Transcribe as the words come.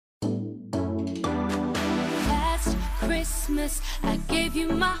Christmas, I gave you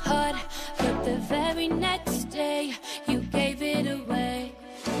my heart, but the very next day you gave it away.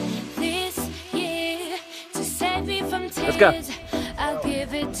 This year, to save me from tears, I'll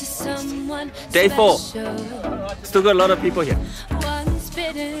give it to someone Day 4. special. Still got a lot of people here. Once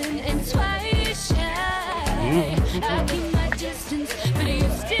bitten and twice shy. I keep my distance, but you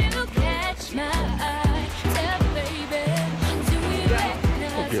still catch my eye. Tell me, baby, do you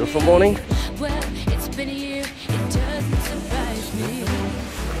recognize Beautiful me? morning. Well, it's been a year, it doesn't surprise me.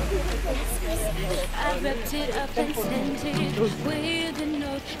 I wrapped it up and sent it with a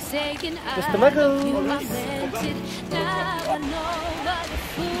note saying I love you, I meant it. Now I know what a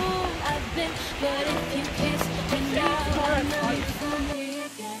fool I've been, but if you kiss me now, I know you're for me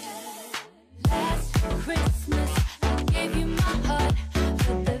again. Last Christmas, I gave you my heart,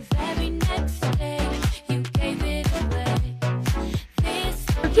 but the very next day, you gave it away. This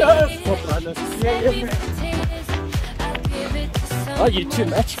year, I'll give it to someone. Oh, you two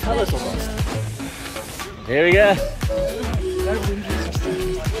match colours almost. Here we go.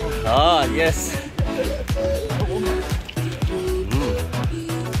 Ah, yes.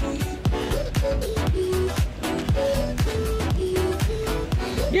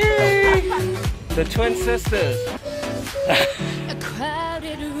 Yay! The twin sisters. A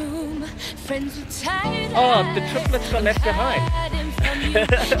crowded room, friends with tired Oh, the triplets got left behind.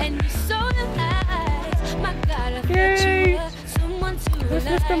 And you're so alive. My God, I thought Yay! you were someone to Where's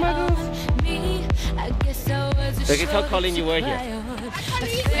rely Mr. Muggles? on. Me, I guess I was a So you can tell shoulder Colin you to were cry here. on. A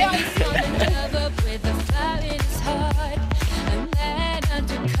face on another with a fire in his heart. A man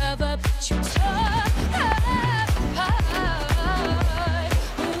undercover, but you talk hard.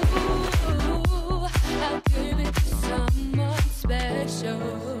 Ooh, I'll give it to someone special.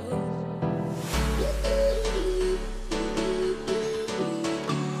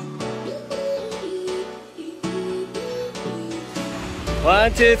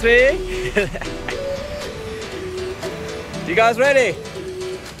 One, two, three. You guys ready?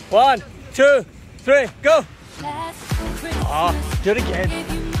 1, 2, 3, go! Ah, do it again.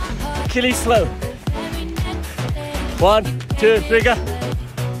 Achilles slow. 1, 2, 3, go!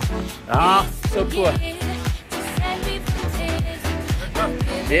 Ah, so poor.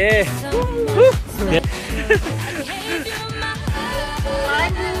 Yeah. Woo. Yeah.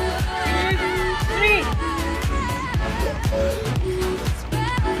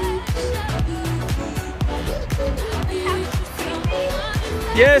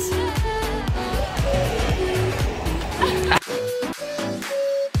 Yes.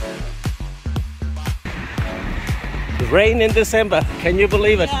 Rain in December. Can you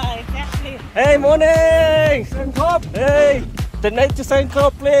believe it? Yeah, exactly. Hey, morning! St. Cobb. Hey, donate to St.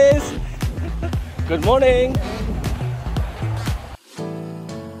 Cobb, please. Good morning.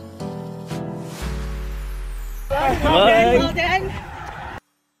 Well done.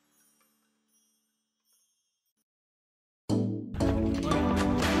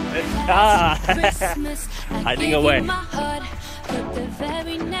 Hiding away.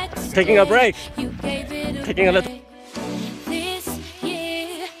 Taking a break. Taking a little. This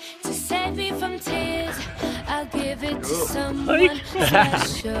year, to save me from tears, I'll give it to someone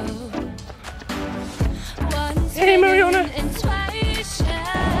special. Once Hey, Mariona. bitten and twice shy.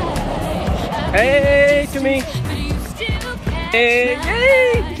 Hey, to me. But you still catch Hey, my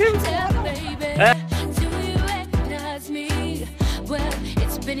yay, eye. to- Tell baby, do you recognize me? Well,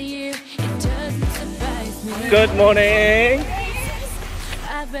 it's been a year, it doesn't surprise me. Good morning.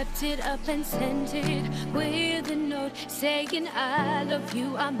 I wrapped it up and sent it with a note saying I love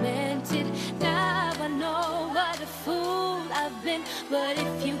you, I meant it. Now I know what a fool I've been, but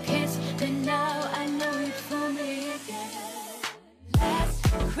if you kiss me now, I know you'd fool me again. Last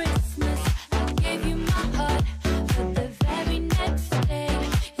Christmas, I gave you my heart, but the very next day,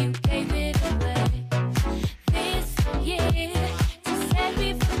 you gave it away. This year, to save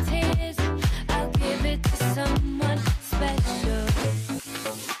me from tears, I'll give it to someone special.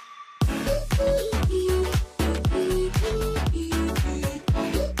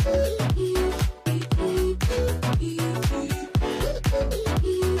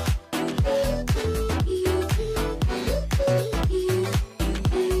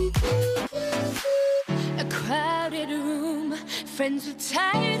 A crowded room, friends with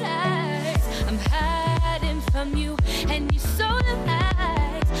tired eyes. I'm hiding from you, and you're so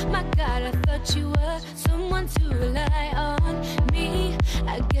alive. My God, I thought you were someone to rely on. Me,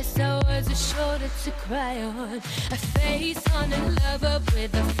 I guess I was a shoulder to cry on. A face on a lover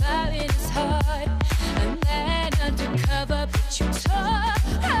with a fire in his heart. A man undercover, but you talk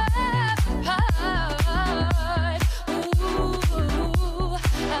hard.